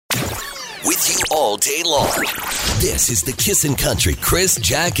with you all day long. This is the Kissin' Country Chris,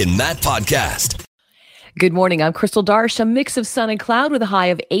 Jack, and Matt podcast. Good morning. I'm Crystal Darsh. A mix of sun and cloud with a high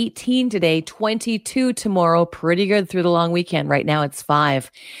of 18 today, 22 tomorrow. Pretty good through the long weekend. Right now it's 5.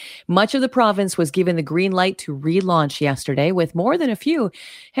 Much of the province was given the green light to relaunch yesterday, with more than a few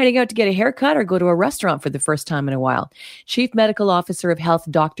heading out to get a haircut or go to a restaurant for the first time in a while. Chief Medical Officer of Health,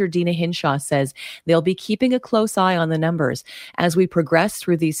 Dr. Dina Hinshaw, says they'll be keeping a close eye on the numbers. As we progress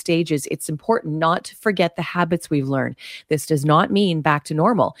through these stages, it's important not to forget the habits we've learned. This does not mean back to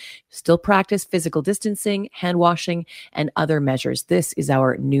normal. Still practice physical distancing, hand washing, and other measures. This is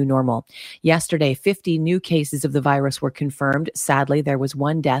our new normal. Yesterday, 50 new cases of the virus were confirmed. Sadly, there was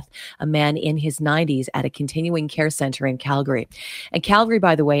one death, a man in his 90s at a continuing care center in Calgary. And Calgary,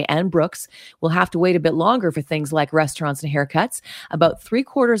 by the way, and Brooks will have to wait a bit longer for things like restaurants and haircuts. About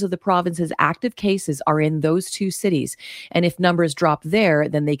 3/4 of the province's active cases are in those two cities. And if numbers drop there,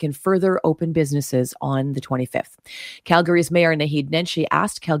 then they can further open businesses on the 25th. Calgary's Mayor Naheed Nenshi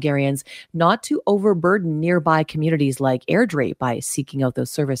asked Calgarians not to overburden nearby communities like Airdrie by seeking out those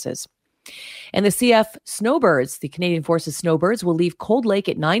services. And the CF Snowbirds, the Canadian Forces Snowbirds, will leave Cold Lake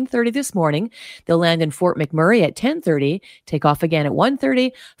at 9:30 this morning. They'll land in Fort McMurray at 10:30, take off again at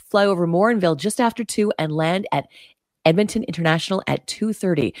 1:30, fly over Morinville just after 2, and land at Edmonton International at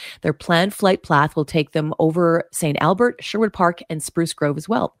 2:30. Their planned flight path will take them over St. Albert, Sherwood Park, and Spruce Grove as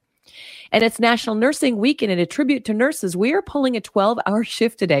well. And it's National Nursing Week, and in a tribute to nurses, we are pulling a 12-hour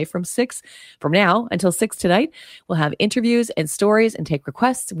shift today from now until 6 tonight. We'll have interviews and stories and take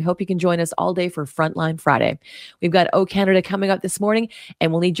requests. And we hope you can join us all day for Frontline Friday. We've got O Canada coming up this morning,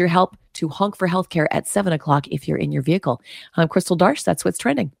 and we'll need your help to honk for healthcare at 7 o'clock if you're in your vehicle. I'm Crystal Darsh. That's what's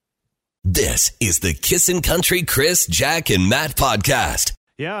trending. This is the Kissin' Country Chris, Jack, and Matt podcast.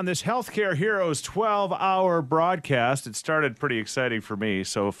 Yeah, on this Healthcare Heroes 12-hour broadcast, it started pretty exciting for me.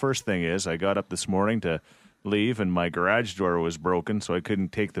 So first thing is, I got up this morning to leave, and my garage door was broken, so I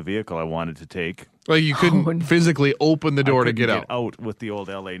couldn't take the vehicle I wanted to take. Like you couldn't physically open the door to get out with the old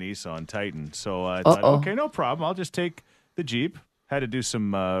LA Nissan Titan. So I thought, okay, no problem. I'll just take the Jeep. Had to do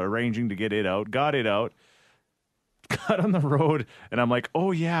some arranging to get it out. Got it out. Got on the road, and I'm like,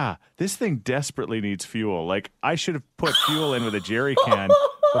 oh, yeah, this thing desperately needs fuel. Like, I should have put fuel in with a jerry can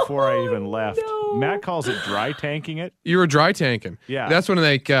before I even left. No. Matt calls it dry tanking it. You were dry tanking. Yeah. That's when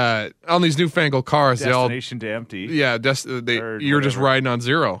on these newfangled cars, destination to empty. Yeah, you're just riding on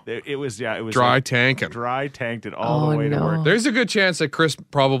zero. It was dry like tanking. Dry tanked it all the way to work. There's a good chance that Chris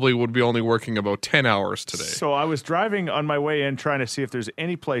probably would be only working about 10 hours today. So I was driving on my way in trying to see if there's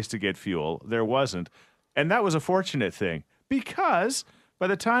any place to get fuel. There wasn't. And that was a fortunate thing, because by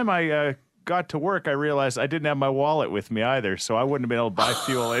the time I got to work, I realized I didn't have my wallet with me either, so I wouldn't have been able to buy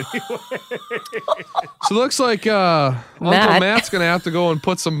fuel anyway. So it looks like Uncle Matt's going to have to go and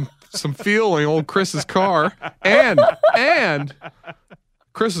put some fuel in old Chris's car, and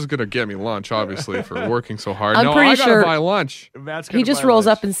Chris is going to get me lunch, obviously, for working so hard. I gotta buy lunch. He just rolls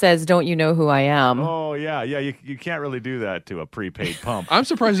up and says, "Don't you know who I am?" Oh, yeah. You can't really do that to a prepaid pump. I'm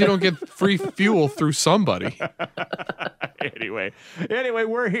surprised you don't get free fuel through somebody. Anyway,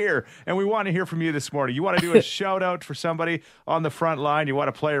 we're here, and we want to hear from you this morning. You want to do a shout-out for somebody on the front line. You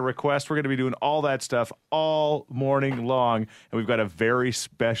want to play a request. We're going to be doing all that stuff all morning long, and we've got a very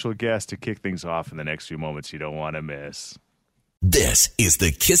special guest to kick things off in the next few moments you don't want to miss. This is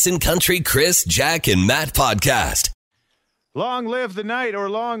the Kissin' Country Chris, Jack, and Matt podcast. Long live the night,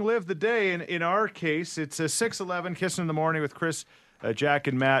 or long live the day. In our case, it's 6:11, Kissin' in the Morning with Chris, Jack,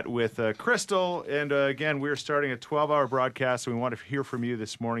 and Matt with Crystal. And again, we're starting a 12-hour broadcast, and we want to hear from you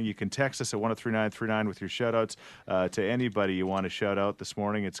this morning. You can text us at 103939 with your shout-outs to anybody you want to shout out this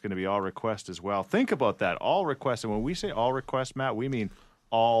morning. It's going to be all request as well. Think about that, all request. And when we say all request, Matt, we mean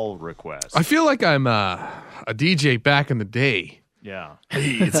all requests. I feel like I'm a DJ back in the day. Yeah.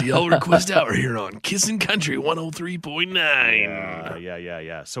 Hey, it's the All Request Hour here on Kissin' Country 103.9.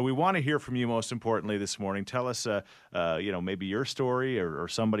 Yeah. So we want to hear from you, most importantly, this morning. Tell us, maybe your story or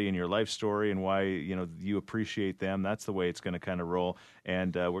somebody in your life story and why, you appreciate them. That's the way it's going to kind of roll.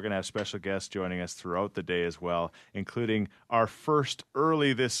 And we're going to have special guests joining us throughout the day as well, including our first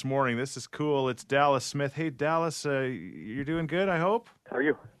early this morning. This is cool. It's Dallas Smith. Hey, Dallas, you're doing good, I hope? How are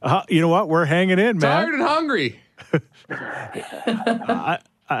you? You know what? We're hanging in, man. Tired and hungry.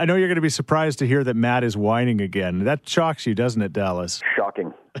 I know you're going to be surprised to hear that Matt is whining again. That shocks you, doesn't it, Dallas?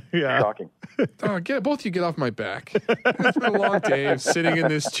 Shocking. Yeah. Shocking. Both of you get off my back. It's been a long day of sitting in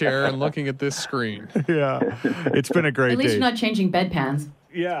this chair and looking at this screen. Yeah. It's been a great day. At least you're not changing bedpans.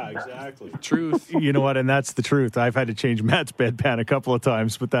 Yeah, exactly. Truth. You know what? And that's the truth. I've had to change Matt's bedpan a couple of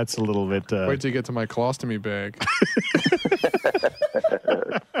times, but that's a little bit... Wait till you get to my colostomy bag.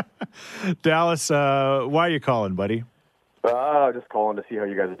 Dallas, why are you calling, buddy? Just calling to see how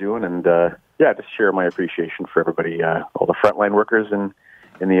you guys are doing, and just share my appreciation for everybody, all the frontline workers in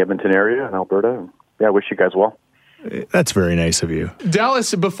the Edmonton area and Alberta. And, I wish you guys well. That's very nice of you.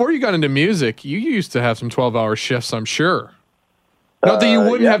 Dallas, before you got into music, you used to have some 12-hour shifts, I'm sure. Not that you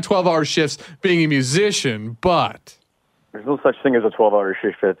wouldn't have 12-hour shifts being a musician, but... There's no such thing as a 12-hour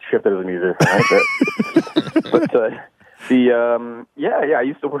shift as a musician, right? But I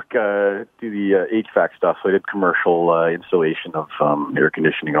used to work, do the HVAC stuff, so I did commercial installation of air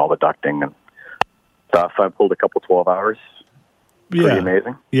conditioning and all the ducting and stuff. I pulled a couple 12 hours. Pretty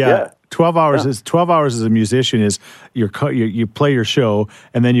amazing. Yeah. 12 hours is 12 hours as a musician is you play your show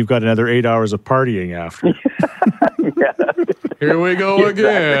and then you've got another 8 hours of partying after. Here we go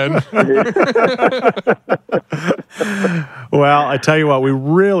again. Well, I tell you what, we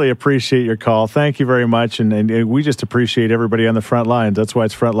really appreciate your call. Thank you very much, and we just appreciate everybody on the front lines. That's why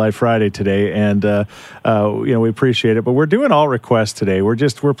it's Frontline Friday today, and we appreciate it. But we're doing all requests today.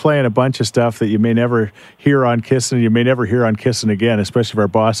 We're playing a bunch of stuff that you may never hear on Kissin', and you may never hear on Kissin' again, especially if our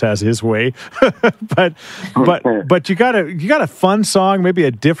boss has his way. but you got a fun song, maybe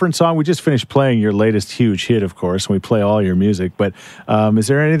a different song. We just finished playing your latest huge hit, of course, and we play all your music. But is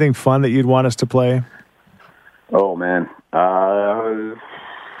there anything fun that you'd want us to play? Oh, man.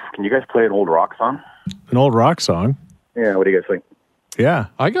 Can you guys play an old rock song? An old rock song? Yeah, what do you guys think? Yeah.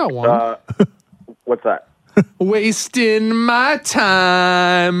 I got one. What's that? Wasting my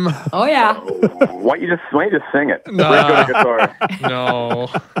time. Oh, yeah. Why don't you just sing it? No. Break out a guitar. No.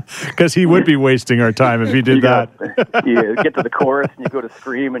 Because he would be wasting our time if he did that. You get to the chorus and you go to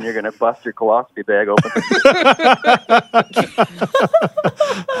scream and you're going to bust your colostomy bag open.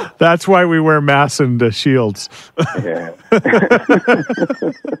 That's why we wear masks and shields. Yeah.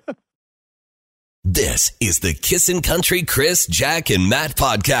 This is the Kissin' Country Chris, Jack, and Matt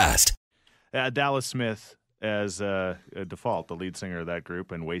podcast. Dallas Smith as a default, the lead singer of that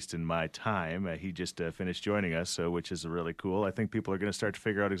group, and Wasting My Time. He just finished joining us, which is really cool. I think people are going to start to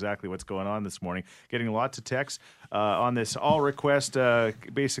figure out exactly what's going on this morning. Getting lots of texts on this all-request,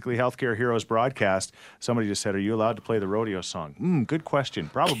 basically Healthcare Heroes broadcast. Somebody just said, are you allowed to play the rodeo song? Good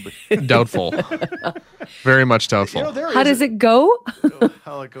question. Probably. Doubtful. Very much doubtful. How does it go?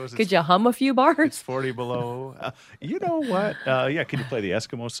 How it goes. Could you hum a few bars? It's 40 below. You know what? Can you play the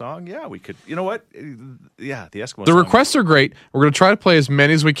Eskimo song? Yeah, we could. You know what? Yeah, the Eskimo The song. requests are great. We're going to try to play as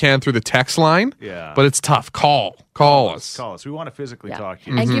many as we can through the text line. Yeah. But it's tough. Call us. Call us. We want to physically talk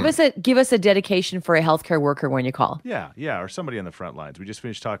to you. And give us a dedication for a healthcare worker when you call. Yeah, or somebody on the front lines. We just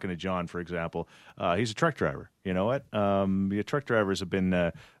finished talking to John, for example. He's a truck driver. You know what? The truck drivers have been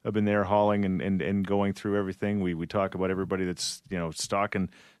there hauling and going through everything. We talk about everybody that's stocking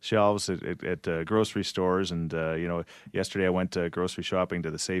shelves at grocery stores. And yesterday I went grocery shopping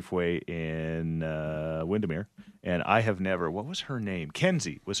to the Safeway in Windermere, and I have never. What was her name?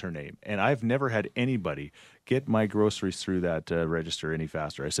 Kenzie was her name, and I've never had anybody get my groceries through that register any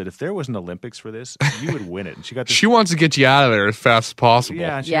faster. I said, if there was an Olympics for this, you would win it. And she got this. She wants to get you out of there as fast as possible.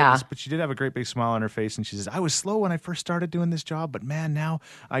 Yeah, but she did have a great big smile on her face, and she says, I was slow when I first started doing this job, but man, now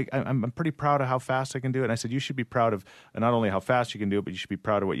I'm pretty proud of how fast I can do it. And I said, you should be proud of not only how fast you can do it, but you should be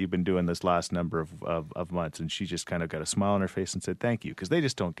proud of what you've been doing this last number of months. And she just kind of got a smile on her face and said, thank you, because they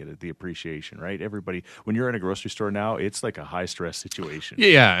just don't get it, the appreciation, right? Everybody, when you're in a grocery store now, it's like a high-stress situation.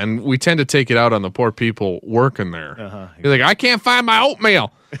 Yeah, and we tend to take it out on the poor people working there. You're like, I can't find my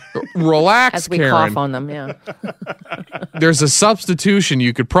oatmeal. Relax, As we Karen. cough on them, yeah. There's a substitution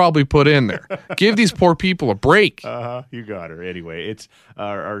you could probably put in there. Give these poor people a break. You got her. Anyway, it's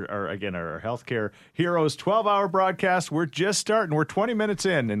our Healthcare Heroes 12-hour broadcast. We're just starting. We're 20 minutes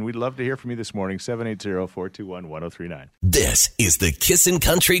in, and we'd love to hear from you this morning, 780-421-1039. This is the Kissin'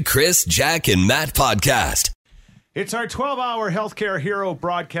 Country Chris, Jack, and Matt podcast. It's our 12-hour Healthcare Hero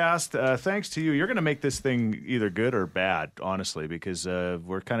broadcast. Thanks to you. You're going to make this thing either good or bad, honestly, because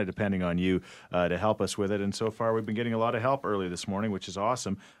we're kind of depending on you to help us with it. And so far, we've been getting a lot of help early this morning, which is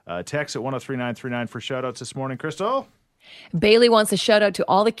awesome. Text at 103939 for shout-outs this morning. Crystal? Bailey wants a shout out to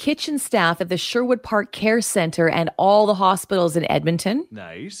all the kitchen staff at the Sherwood Park Care Center and all the hospitals in Edmonton.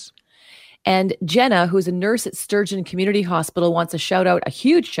 Nice. And Jenna, who's a nurse at Sturgeon Community Hospital, wants a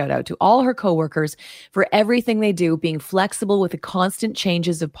huge shout out to all her coworkers for everything they do, being flexible with the constant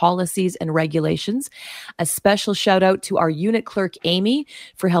changes of policies and regulations. A special shout out to our unit clerk, Amy,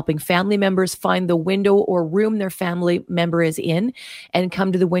 for helping family members find the window or room their family member is in and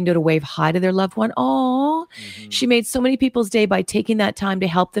come to the window to wave hi to their loved one. Aww. She made so many people's day by taking that time to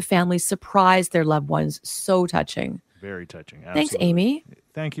help the family surprise their loved ones. So touching. Very touching. Thanks, Absolutely. Amy.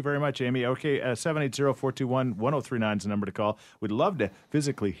 Thank you very much, Amy. Okay, 780-421-1039 is the number to call. We'd love to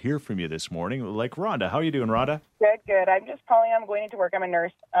physically hear from you this morning. Like Rhonda. How are you doing, Rhonda? Good. I'm just calling. I'm going into work. I'm a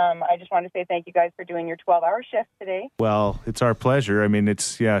nurse. I just wanted to say thank you guys for doing your 12-hour shift today. Well, it's our pleasure. I mean,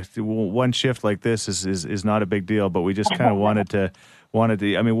 it's one shift like this is not a big deal, but we just kind of wanted to.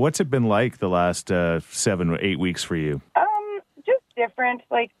 I mean, what's it been like the last 7 or 8 weeks for you? Just different.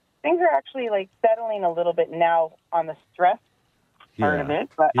 Like things are actually like settling a little bit now on the stress part of it.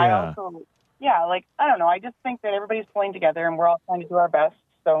 But I also, I don't know. I just think that everybody's pulling together and we're all trying to do our best.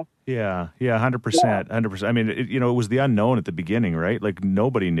 So. Yeah, 100%. I mean, it was the unknown at the beginning, right? Like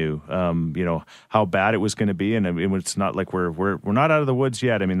nobody knew, how bad it was going to be, and I mean, it's not like we're not out of the woods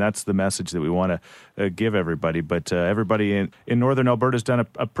yet. I mean, that's the message that we want to give everybody. But everybody in Northern Alberta has done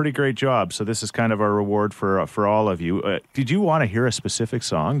a pretty great job. So this is kind of our reward for all of you. Did you want to hear a specific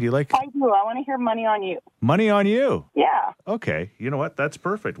song? Do you like? I do. I want to hear "Money on You." Money on You. Yeah. Okay. You know what? That's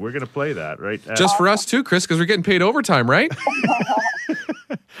perfect. We're going to play that, right? Just for us too, Chris, because we're getting paid overtime, right?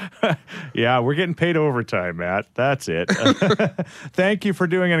 Yeah, we're getting paid overtime, Matt. That's it. Thank you for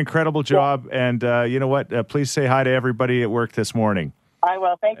doing an incredible job. And you know what? Please say hi to everybody at work this morning. I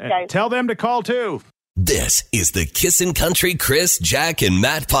will. Thanks, guys. Tell them to call too. This is the Kissin' Country Chris, Jack, and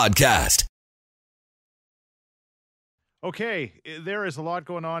Matt podcast. Okay, there is a lot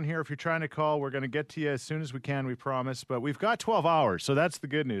going on here. If you're trying to call, we're going to get to you as soon as we can, we promise. But we've got 12 hours, so that's the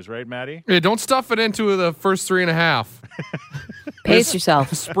good news, right, Maddie? Yeah, don't stuff it into the first 3.5. Pace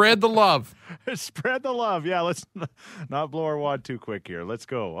yourself. Spread the love. Spread the love. Yeah, let's not blow our wad too quick here. Let's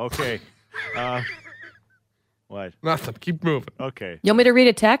go. Okay. What? Nothing. Keep moving. Okay. You want me to read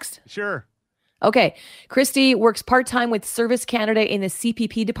a text? Sure. Okay. Christy works part-time with Service Canada in the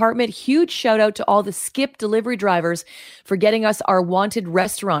CPP department. Huge shout out to all the Skip delivery drivers for getting us our wanted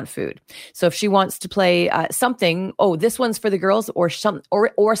restaurant food. So if she wants to play something, this one's for the girls or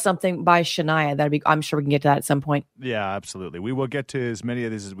something by Shania, I'm sure we can get to that at some point. Yeah, absolutely. We will get to as many of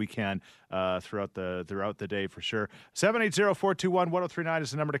these as we can throughout the day for sure. 780-421-1039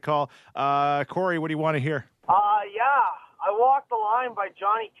 is the number to call. Corey, what do you want to hear? I Walk the Line by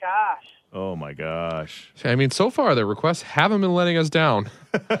Johnny Cash. Oh, my gosh. I mean, so far, the requests haven't been letting us down.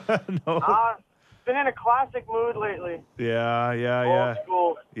 No. Been in a classic mood lately. Yeah. Old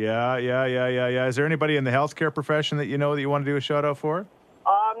school. Yeah. Is there anybody in the healthcare profession that you know that you want to do a shout out for?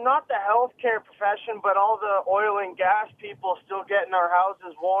 Not the healthcare profession, but all the oil and gas people still getting our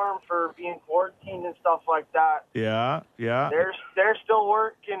houses warm for being quarantined and stuff like that. Yeah. They're still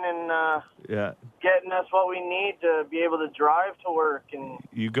working and getting us what we need to be able to drive to work and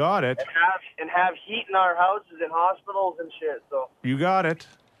you got it. And have heat in our houses and hospitals and shit. So you got it.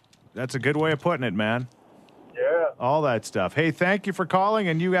 That's a good way of putting it, man. Yeah. All that stuff. Hey, thank you for calling,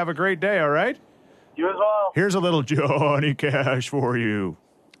 and you have a great day. All right. You as well. Here's a little Johnny Cash for you.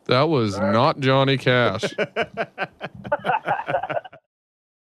 That was not Johnny Cash.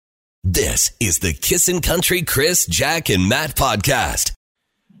 This is the Kissin' Country Chris, Jack, and Matt podcast.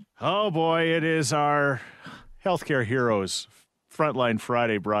 Oh, boy, it is our Healthcare Heroes Frontline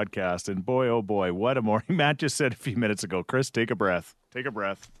Friday broadcast. And boy, oh, boy, what a morning. Matt just said a few minutes ago, Chris, take a breath. Take a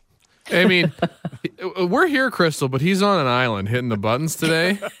breath. I mean, we're here, Crystal, but he's on an island hitting the buttons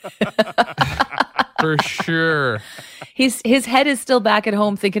today. For sure. His head is still back at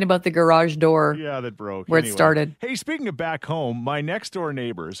home thinking about the garage door. Yeah, that broke. Where it started. Hey, speaking of back home, my next door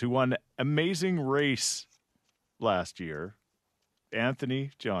neighbors who won Amazing Race last year,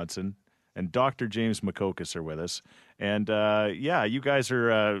 Anthony Johnson and Dr. James McCocus are with us. And you guys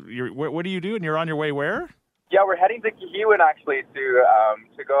are, what are you doing? You're on your way where? Yeah, we're heading to Kihiwin actually to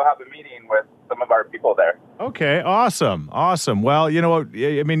go have a meeting with some of our people there. Okay, awesome. Well, you know what?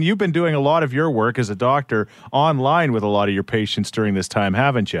 I mean, you've been doing a lot of your work as a doctor online with a lot of your patients during this time,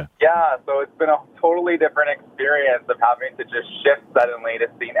 haven't you? Yeah, so it's been a totally different experience of having to just shift suddenly to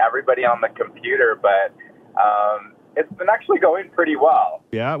seeing everybody on the computer, but it's been actually going pretty well.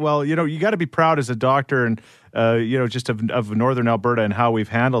 Yeah, well, you got to be proud as a doctor and, just of Northern Alberta and how we've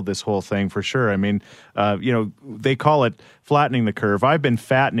handled this whole thing for sure. I mean, they call it flattening the curve. I've been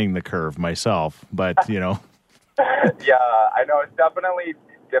fattening the curve myself, but, Yeah, I know it's definitely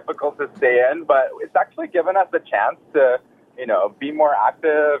difficult to stay in, but it's actually given us a chance to, be more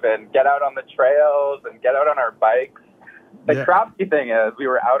active and get out on the trails and get out on our bikes. The crappy thing is we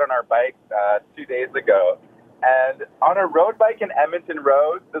were out on our bikes 2 days ago, and on a road bike in Edmonton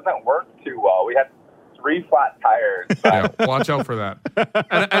Road doesn't work too well. We had 3 flat tires. Yeah, watch out for that.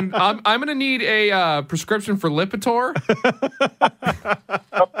 And I'm going to need a prescription for Lipitor.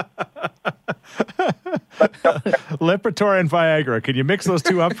 Lipitor and Viagra. Can you mix those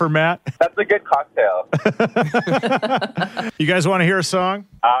two up for Matt? That's a good cocktail. You guys want to hear a song?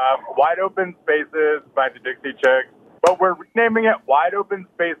 Wide Open Spaces by the Dixie Chicks. But we're renaming it Wide Open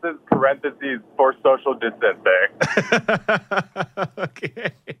Spaces, parentheses, for social distancing.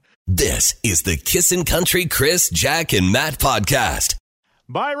 Okay. This is the Kissin' Country Chris, Jack, and Matt podcast.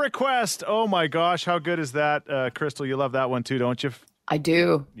 By request. Oh, my gosh. How good is that? Crystal, you love that one too, don't you? I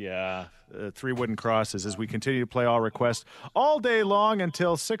do. Yeah. 3 wooden crosses as we continue to play all requests all day long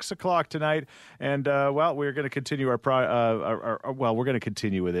until 6 o'clock tonight. And, we're going to continue we're going to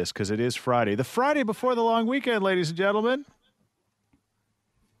continue with this because it is Friday. The Friday before the long weekend, ladies and gentlemen.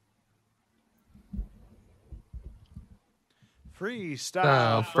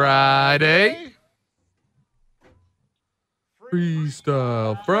 Freestyle Friday.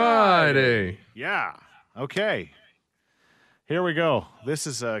 Freestyle Friday. Yeah. Okay. Here we go. This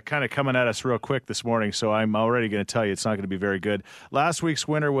is kind of coming at us real quick this morning, so I'm already going to tell you it's not going to be very good. Last week's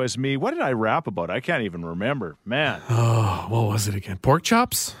winner was me. What did I rap about? I can't even remember. Man. Oh, what was it again? Pork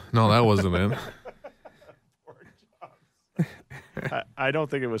chops? No, that wasn't it. Pork chops. I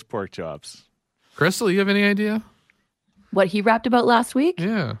don't think it was pork chops. Crystal, you have any idea? What he rapped about last week?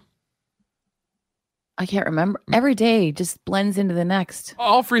 Yeah. I can't remember. Every day just blends into the next.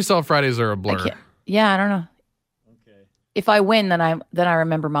 All Freestyle Fridays are a blur. I don't know. If I win, then I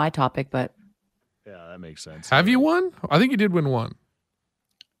remember my topic, but yeah, that makes sense. Have you won? I think you did win one.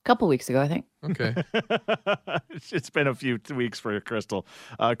 A couple weeks ago, I think. Okay. It's been a few weeks for Crystal.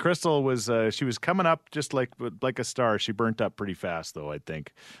 Crystal was she was coming up just like a star. She burnt up pretty fast though, I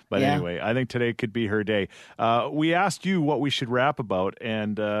think. But anyway, I think today could be her day. We asked you what we should rap about,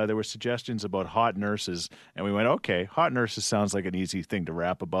 and there were suggestions about hot nurses, and we went, okay, hot nurses sounds like an easy thing to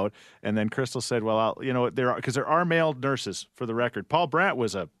rap about. And then Crystal said, well, there are male nurses for the record. Paul Brandt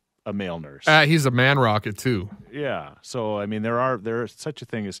was a male nurse. He's a man rocket too. Yeah. So I mean, there is such a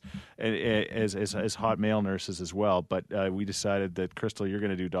thing as hot male nurses as well. But we decided that Crystal, you're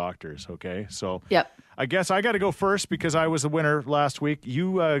going to do doctors. Okay. So yep. I guess I got to go first because I was the winner last week.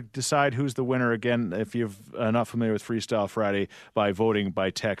 You decide who's the winner again if you're not familiar with Freestyle Friday by voting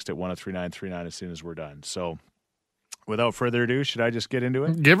by text at 103939 as soon as we're done. So without further ado, should I just get into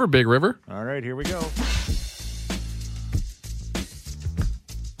it? Give her, Big River. All right. Here we go.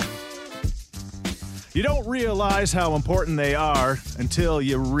 You don't realize how important they are until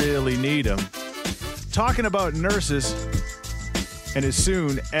you really need them. Talking about nurses, and as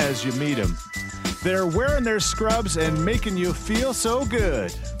soon as you meet them, they're wearing their scrubs and making you feel so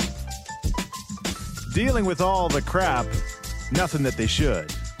good. Dealing with all the crap, nothing that they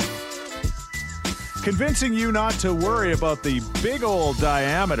should. Convincing you not to worry about the big old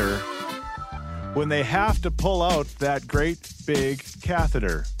diameter when they have to pull out that great big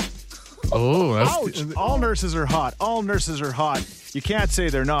catheter. Oh, that's... Ouch! All nurses are hot. All nurses are hot. You can't say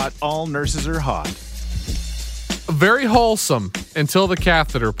they're not. All nurses are hot. Very wholesome until the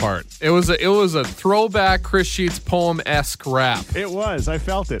catheter part. It was a throwback Chris Sheets poem-esque rap. It was. I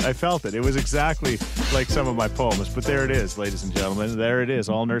felt it. It was exactly like some of my poems. But there it is, ladies and gentlemen. There it is.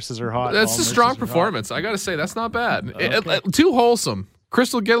 All nurses are hot. That's a strong performance. I got to say, that's not bad. Okay. Too wholesome.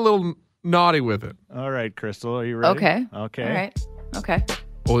 Crystal, get a little naughty with it. All right, Crystal. Are you ready? Okay. All right. Okay.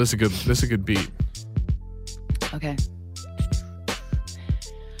 Oh, this is a good beat. Okay.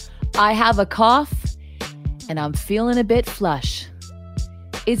 I have a cough and I'm feeling a bit flush.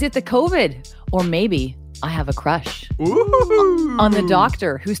 Is it the COVID? Or maybe I have a crush on the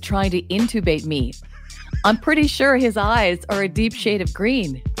doctor who's trying to intubate me. I'm pretty sure his eyes are a deep shade of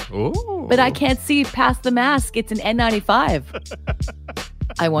green. Ooh. But I can't see past the mask. It's an N95.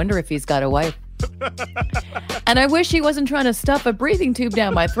 I wonder if he's got a wife. And I wish he wasn't trying to stuff a breathing tube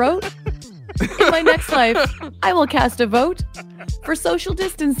down my throat. In my next life, I will cast a vote for social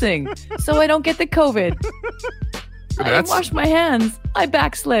distancing so I don't get the COVID. I didn't wash my hands. I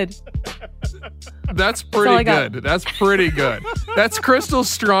backslid. That's pretty good. That's pretty good. That's Crystal's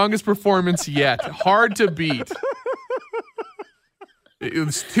strongest performance yet. Hard to beat.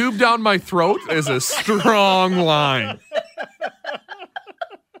 It's tube down my throat is a strong line.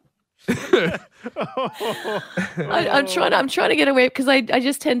 I'm trying to get away because I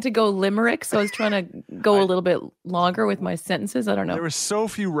just tend to go limerick, so I was trying to go a little bit longer with my sentences. I don't know. There were so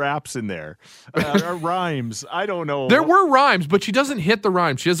few raps in there. Rhymes. I don't know. There were rhymes, but she doesn't hit the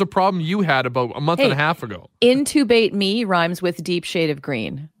rhyme. She has a problem you had about a month and a half ago. Intubate me rhymes with deep shade of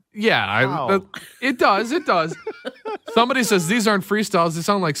green. Yeah, it does. It does. Somebody says these aren't freestyles. They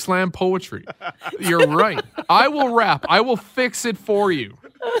sound like slam poetry. You're right. I will rap. I will fix it for you.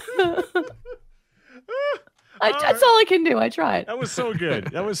 That's all I can do. I tried. That was so good.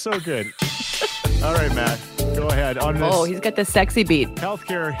 That was so good. All right, Matt. Go ahead. On this Oh, he's got the sexy beat.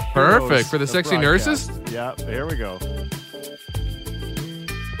 healthcare Perfect heroes for the of sexy broadcast. nurses? Yeah, here we go.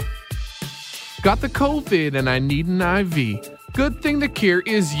 Got the COVID and I need an IV. Good thing the cure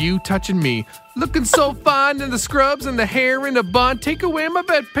is you touching me. Looking so fine in the scrubs and the hair in a bun. Take away my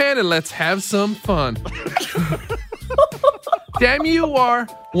bedpan and let's have some fun. Damn, you are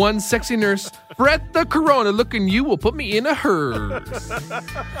one sexy nurse. Brett the Corona looking you will put me in a hearse.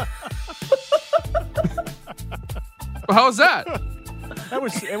 How's that?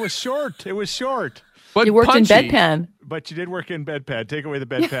 It was short. It was short. But You worked punchy. in bedpan. But you did work in bedpan. Take away the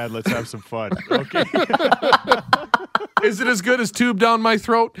bedpan. Let's have some fun. Okay. Is it as good as tube down my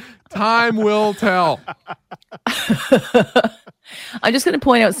throat? Time will tell. I'm just going to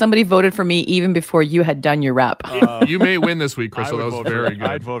point out somebody voted for me even before you had done your rap. You may win this week, Crystal. That was very good.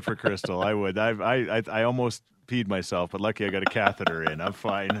 I'd vote for Crystal. I would. I almost peed myself, but lucky I got a catheter in. I'm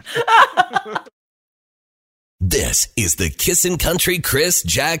fine. This is the Kissin' Country Chris,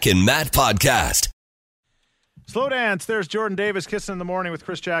 Jack, and Matt podcast. Slow dance. There's Jordan Davis, Kissing in the Morning with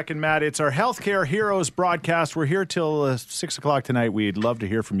Chris, Jack, and Matt. It's our Healthcare Heroes broadcast. We're here till 6 o'clock tonight. We'd love to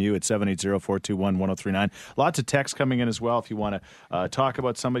hear from you at 780-421-1039. Lots of texts coming in as well if you want to talk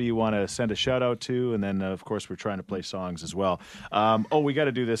about somebody you want to send a shout-out to. And then, of course, we're trying to play songs as well. We got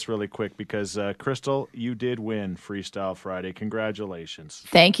to do this really quick because, Crystal, you did win Freestyle Friday. Congratulations.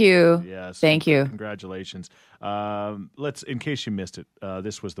 Thank you. Yes. Thank you. Congratulations. In case you missed it,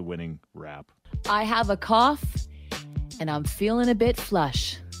 this was the winning rap. I have a cough and I'm feeling a bit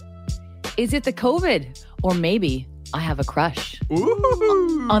flush. Is it the COVID? Or maybe I have a crush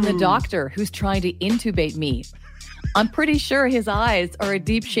on the doctor who's trying to intubate me. I'm pretty sure his eyes are a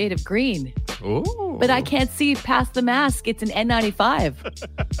deep shade of green. Ooh. But I can't see past the mask. It's an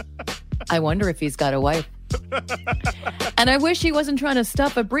N95. I wonder if he's got a wife. And I wish he wasn't trying to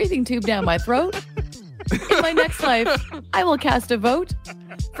stuff a breathing tube down my throat. In my next life, I will cast a vote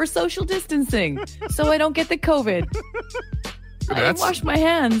for social distancing so I don't get the COVID. I didn't wash my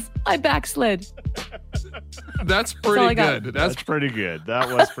hands. I backslid. That's all I pretty got. good. That's pretty good. That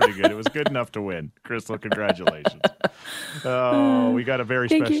was pretty good. It was good enough to win. Crystal, congratulations. We got a very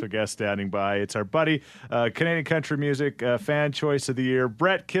Thank special you. guest standing by. It's our buddy, Canadian country music fan choice of the year,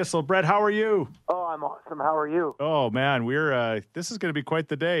 Brett Kissel. Brett, how are you? Oh, I'm awesome. How are you? Oh, man, this is going to be quite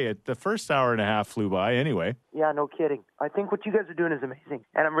the day. The first hour and a half flew by anyway. Yeah, no kidding. I think what you guys are doing is amazing,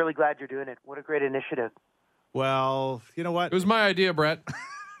 and I'm really glad you're doing it. What a great initiative. Well, you know what? It was my idea, Brett.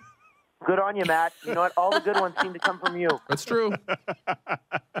 Good on you, Matt. You know what? All the good ones seem to come from you. That's true.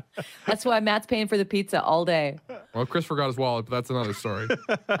 That's why Matt's paying for the pizza all day. Well, Chris forgot his wallet, but that's another story.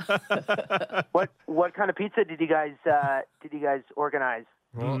 What kind of pizza did you guys organize?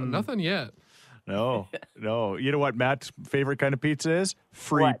 Well, nothing yet. No. You know what Matt's favorite kind of pizza is?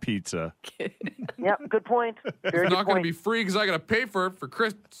 Free What? pizza. Yeah, good point. Very It's good not going to point. be free because I got to pay for it for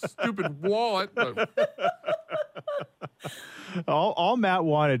Chris' stupid wallet. But All Matt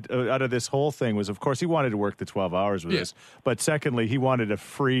wanted out of this whole thing was, of course, he wanted to work the 12 hours with us. But secondly, he wanted a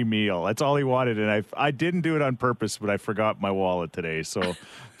free meal. That's all he wanted. And I didn't do it on purpose, but I forgot my wallet today. So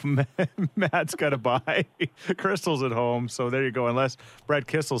Matt's got to buy. Crystal's at home. So there you go. Unless Brett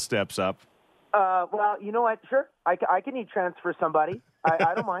Kissel steps up. Well, you know what? Sure, I can transfer somebody.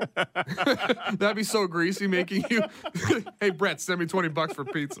 I don't mind. that'd be so greasy making you. Hey, Brett, send me $20 for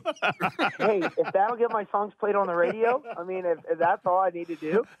pizza. Hey, if that'll get my songs played on the radio, I mean, if that's all I need to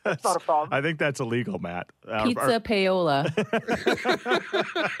do, that's not a problem. I think that's illegal, Matt. Pizza payola.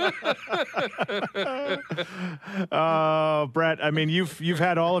 Brett, I mean, you've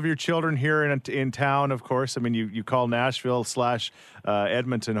had all of your children here in town, of course. I mean, you call Nashville /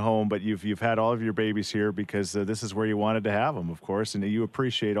 Edmonton home, but you've had all of your babies here because this is where you wanted to have them, of course, and you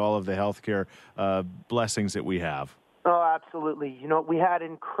appreciate all of the healthcare blessings that we have. Oh, absolutely. You know, we had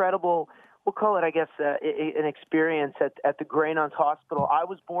incredible, we'll call it, I guess, an experience at the Grey Nuns Hospital. I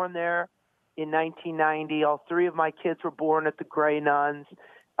was born there in 1990. All three of my kids were born at the Grey Nuns.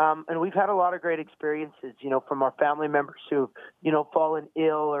 And we've had a lot of great experiences, you know, from our family members who've, you know, fallen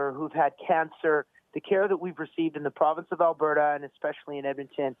ill or who've had cancer. The care that we've received in the province of Alberta and especially in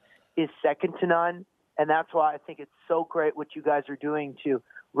Edmonton is second to none. And that's why I think it's so great what you guys are doing to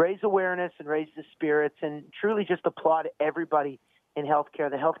raise awareness and raise the spirits and truly just applaud everybody in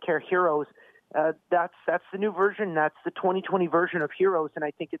healthcare, the healthcare heroes. That's the new version. That's the 2020 version of heroes. And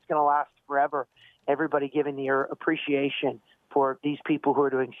I think it's going to last forever. Everybody giving their appreciation for these people who are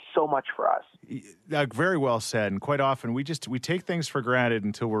doing so much for us. Very well said. And quite often we take things for granted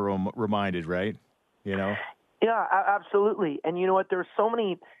until we're reminded, right? You know? Yeah, absolutely. And you know what? There's so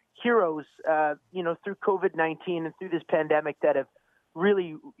many heroes, through COVID-19 and through this pandemic that have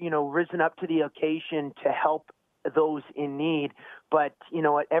really, risen up to the occasion to help those in need. But,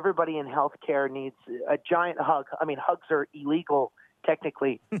 everybody in healthcare needs a giant hug. I mean, hugs are illegal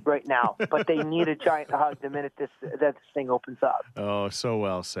technically right now, but they need a giant hug the minute this thing opens up. Oh, so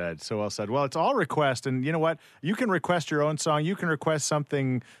well said. So well said. Well, it's all request, and you know what? You can request your own song. You can request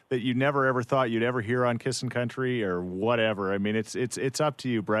something that you never ever thought you'd ever hear on Kissin' Country or whatever. I mean, it's up to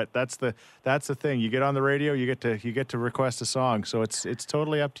you, Brett. That's the thing. You get on the radio, you get to request a song. So it's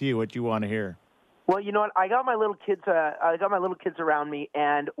totally up to you what you want to hear. Well, you know what? I got my little kids around me,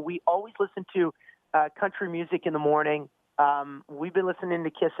 and we always listen to country music in the morning. We've been listening to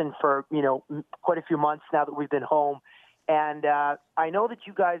Kissin' for, quite a few months now that we've been home. And I know that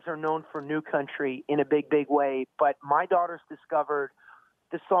you guys are known for new country in a big, big way, but my daughters discovered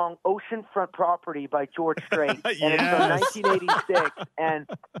the song Oceanfront Property by George Strait. Yes. And it's from 1986. And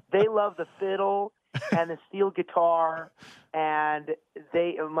they love the fiddle and the steel guitar. And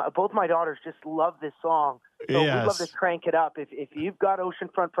both my daughters just love this song. So we'd love to crank it up. If you've got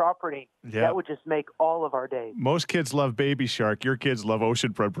Oceanfront Property, that would just make all of our days. Most kids love Baby Shark. Your kids love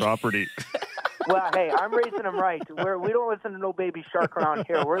Oceanfront Property. Well, hey, I'm raising them right. We don't listen to no Baby Shark around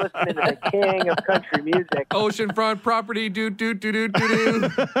here. We're listening to the king of country music. Oceanfront Property, do.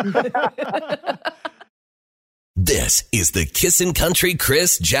 This is the Kissin' Country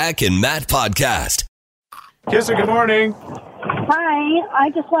Chris, Jack, and Matt podcast. Kissin', good morning. Hi, I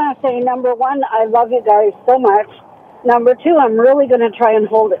just want to say, number one, I love you guys so much. Number two, I'm really going to try and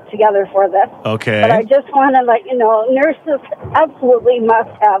hold it together for this. Okay. But I just want to let you know, nurses absolutely must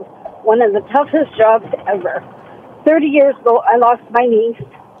have one of the toughest jobs ever. 30 years ago, I lost my niece.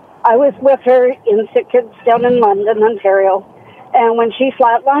 I was with her in Sick Kids down in London, Ontario. And when she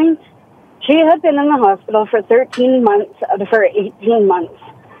flatlined, she had been in the hospital for 13 months out of her 18 months.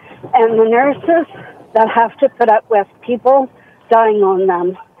 And the nurses that have to put up with people dying on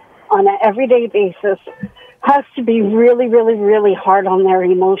them on an everyday basis has to be really, really, really hard on their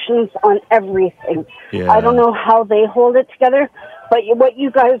emotions on everything. Yeah. I don't know how they hold it together, but what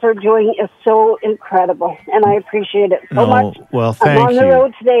you guys are doing is so incredible, and I appreciate it so much. Well, thank you. I'm on the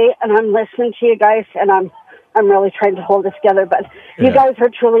road today, and I'm listening to you guys, and I'm really trying to hold it together, but you guys are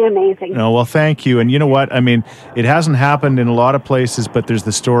truly amazing. No, well, thank you. And you know what? I mean, it hasn't happened in a lot of places, but there's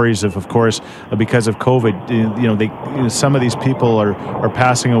the stories of course, because of COVID, some of these people are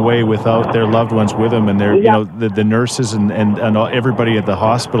passing away without their loved ones with them, and they're, the nurses and everybody at the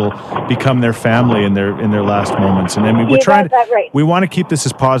hospital become their family in their last moments. And I mean, we want to keep this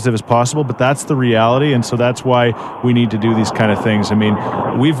as positive as possible, but that's the reality, and so that's why we need to do these kind of things. I mean,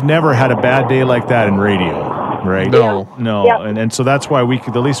 we've never had a bad day like that in radio. Right? No. Yep. And so that's why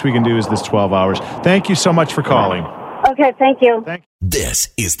the least we can do is this 12 hours. Thank you so much for calling. Okay, thank you. This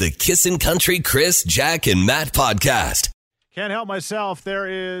is the Kissin' Country Chris, Jack, and Matt podcast. Can't help myself. There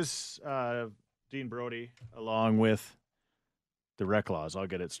is Dean Brody along with the Reclaws. I'll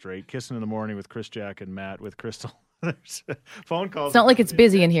get it straight. Kissin' in the Morning with Chris, Jack, and Matt with Crystal. There's phone calls. It's not like it's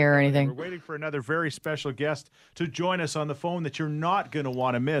busy in here or anything. We're waiting for another very special guest to join us on the phone that you're not going to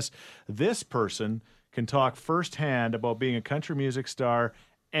want to miss. This person can talk firsthand about being a country music star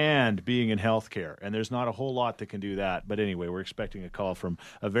and being in healthcare. And there's not a whole lot that can do that. But anyway, we're expecting a call from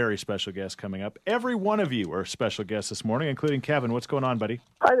a very special guest coming up. Every one of you are special guests this morning, including Kevin. What's going on, buddy?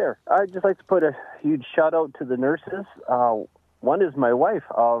 Hi there. I'd just like to put a huge shout out to the nurses. One is my wife.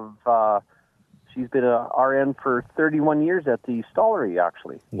 She's been a RN for 31 years at the Stollery,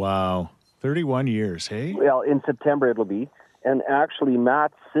 actually. Wow. 31 years, hey? Well, in September it'll be. And actually,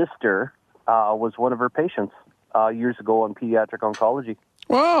 Matt's sister was one of her patients years ago on pediatric oncology.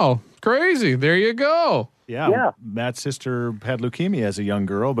 Wow, crazy. There you go. Yeah. Matt's sister had leukemia as a young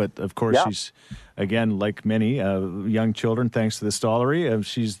girl, but of course she's, again, like many young children, thanks to the Stollery,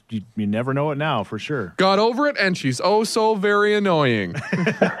 you never know it now for sure. Got over it, and she's oh so very annoying.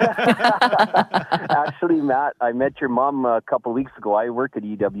 Actually, Matt, I met your mom a couple of weeks ago. I work at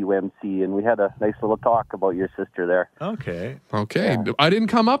EWMC, and we had a nice little talk about your sister there. Okay. Yeah. I didn't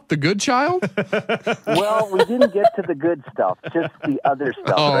come up the good child? Well, we didn't get to the good stuff, just the other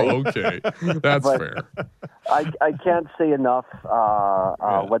stuff, right? Okay. That's fair. I can't say enough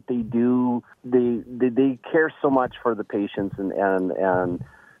what they do. They care so much for the patients, and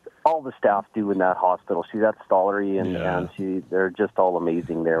all the staff do in that hospital. She's at Stollery, and they're just all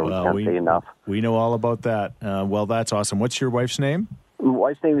amazing there. Well, we can't say enough. We know all about that. Well, that's awesome. What's your wife's name? My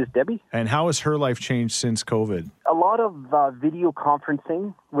wife's name is Debbie. And how has her life changed since COVID? A lot of video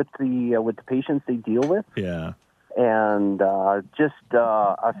conferencing with the patients they deal with. Yeah. And just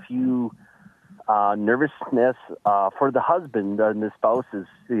a few nervousness for the husband and the spouse is,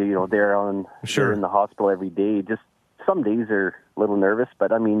 they're in the hospital every day. Just some days are a little nervous,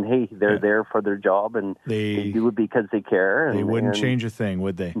 but I mean, hey, they're there for their job and they do it because they care. They wouldn't change a thing,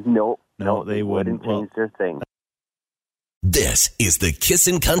 would they? No, they wouldn't change their thing. This is the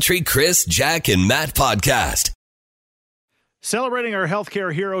Kissin' Country Chris, Jack, and Matt podcast. Celebrating our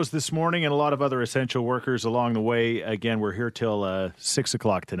healthcare heroes this morning and a lot of other essential workers along the way. Again, we're here till 6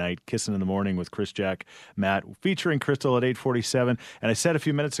 o'clock tonight, Kissin' in the Morning with Chris, Jack, Matt, featuring Crystal at 8:47. And I said a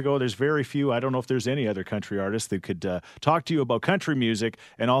few minutes ago, there's very few, I don't know if there's any other country artists that could talk to you about country music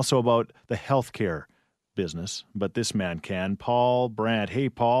and also about the healthcare business, but this man can. Paul Brandt. Hey,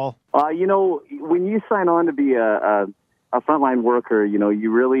 Paul. When you sign on to be a frontline worker,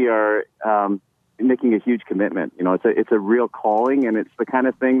 you really are making a huge commitment. It's a real calling, and it's the kind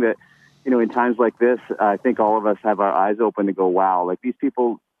of thing that, in times like this, I think all of us have our eyes open to go, wow, like these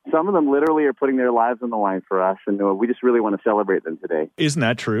people, some of them literally are putting their lives on the line for us, and we just really want to celebrate them today. Isn't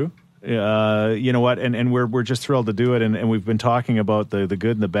that true? You know what? And we're just thrilled to do it, and we've been talking about the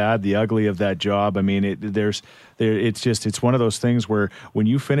good and the bad, the ugly of that job. I mean, it's one of those things where when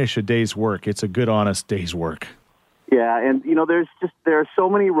you finish a day's work, it's a good, honest day's work. Yeah, and there are so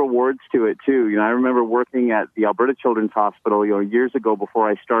many rewards to it too. I remember working at the Alberta Children's Hospital, years ago before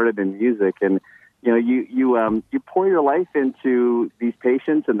I started in music, and you pour your life into these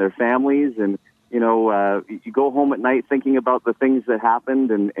patients and their families, and you go home at night thinking about the things that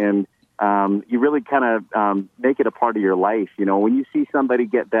happened, and you really kind of make it a part of your life. When you see somebody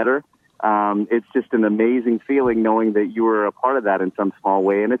get better, it's just an amazing feeling knowing that you were a part of that in some small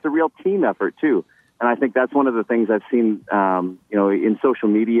way, and it's a real team effort too. And I think that's one of the things I've seen, in social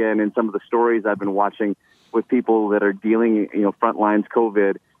media and in some of the stories I've been watching with people that are dealing, front lines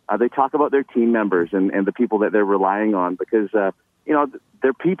COVID. They talk about their team members and the people that they're relying on because,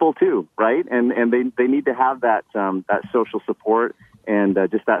 they're people too, right? And they need to have that social support and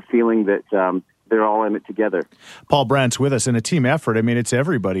just that feeling that they're all in it together. Paul Brandt's with us in a team effort. I mean, it's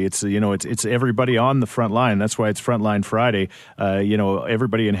everybody. It's it's everybody on the front line. That's why it's Frontline Friday.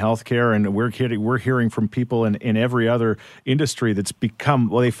 Everybody in healthcare, and we're hearing from people in every other industry that's become.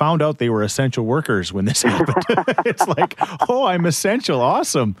 Well, they found out they were essential workers when this happened. It's like, oh, I'm essential,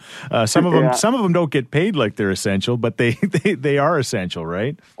 awesome. Some of them don't get paid like they're essential, but they are essential,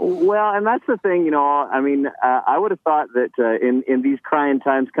 right? Well, and that's the thing. I would have thought that in these trying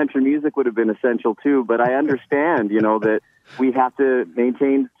times, country music would have been essential too, but I understand, that we have to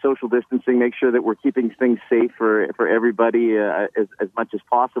maintain social distancing, make sure that we're keeping things safe for everybody as much as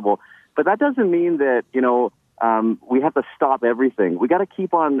possible. But that doesn't mean that, we have to stop everything. We got to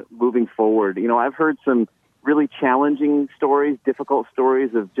keep on moving forward. I've heard some really challenging stories, difficult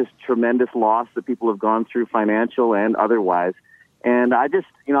stories of just tremendous loss that people have gone through, financial and otherwise. And I just,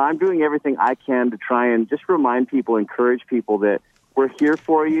 I'm doing everything I can to try and just remind people, encourage people that we're here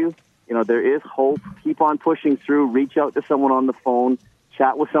for you. There is hope. Keep on pushing through. Reach out to someone on the phone.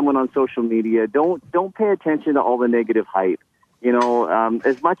 Chat with someone on social media. Don't pay attention to all the negative hype.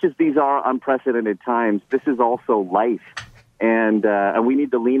 As much as these are unprecedented times, this is also life, and we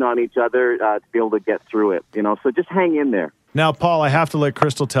need to lean on each other to be able to get through it. So just hang in there. Now, Paul, I have to let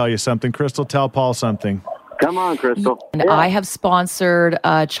Crystal tell you something. Crystal, tell Paul something. Come on, Crystal. And I have sponsored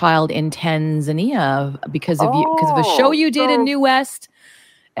a child in Tanzania because of a show you did in New West.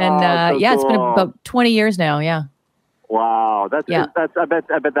 And it's been about 20 years now. Yeah. Wow. That's I bet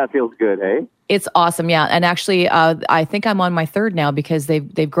that feels good, eh? It's awesome. Yeah. And actually, I think I'm on my third now because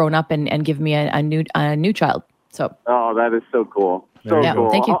they've grown up and given me a new child. So. Oh, that is so cool. So cool.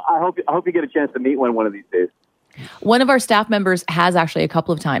 Thank you. I hope you get a chance to meet one of these days. One of our staff members has actually a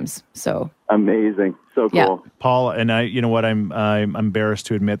couple of times. So amazing. So cool. Yeah. Paul, and I, you know what, I'm embarrassed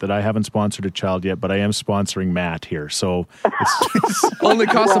to admit that I haven't sponsored a child yet, but I am sponsoring Matt here. So it's only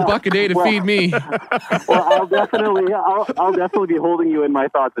costs $1 a day to feed me. Well, I'll definitely be holding you in my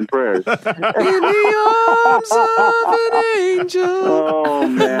thoughts and prayers. In the arms of an angel. Oh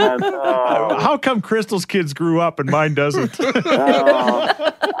man. Oh. How come Crystal's kids grew up and mine doesn't?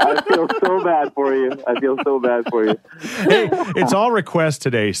 I feel so bad for you. Hey, it's all requests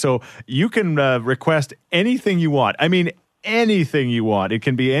today, so you can request anything you want. I mean, anything you want. It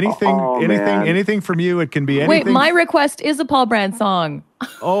can be anything from you. It can be anything. Wait, my request is a Paul Brandt song.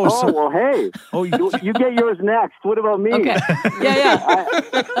 Well, hey. Oh, you get yours next. What about me? Okay. Yeah.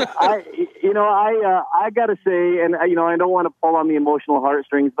 I gotta say, and I don't want to pull on the emotional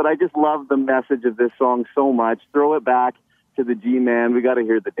heartstrings, but I just love the message of this song so much. Throw it back to the G-Man. We got to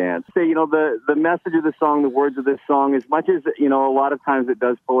hear the dance. Say, the message of the song, the words of this song, as much as, a lot of times it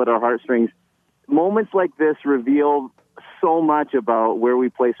does pull at our heartstrings, moments like this reveal so much about where we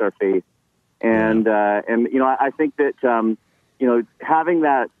place our faith. And I think that having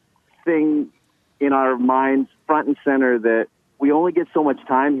that thing in our minds front and center that we only get so much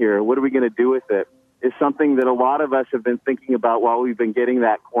time here. What are we going to do with it? Is something that a lot of us have been thinking about while we've been getting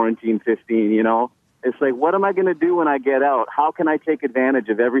that quarantine 15. It's like, what am I going to do when I get out? How can I take advantage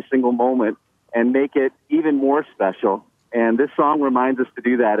of every single moment and make it even more special? And this song reminds us to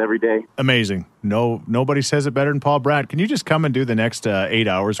do that every day. Amazing. Nobody says it better than Paul Brandt. Can you just come and do the next 8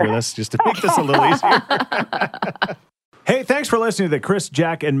 hours with us just to make this a little easier? Hey, thanks for listening to the Chris,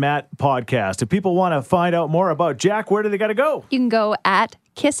 Jack, and Matt podcast. If people want to find out more about Jack, where do they got to go? You can go at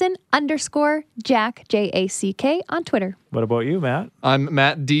Kissin_Jack, Jack, on Twitter. What about you, Matt? I'm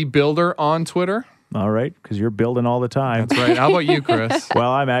Matt D. Builder on Twitter. All right, because you're building all the time. That's right. How about you, Chris?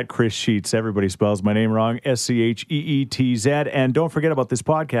 Well, I'm at Chris Sheets. Everybody spells my name wrong, Scheetz. And don't forget about this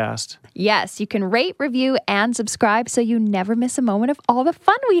podcast. Yes, you can rate, review, and subscribe so you never miss a moment of all the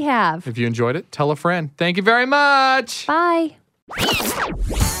fun we have. If you enjoyed it, tell a friend. Thank you very much. Bye.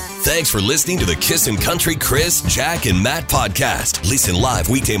 Thanks for listening to the Kissin' Country Chris, Jack, and Matt podcast. Listen live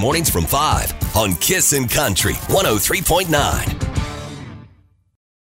weekday mornings from 5 on Kissin' Country 103.9.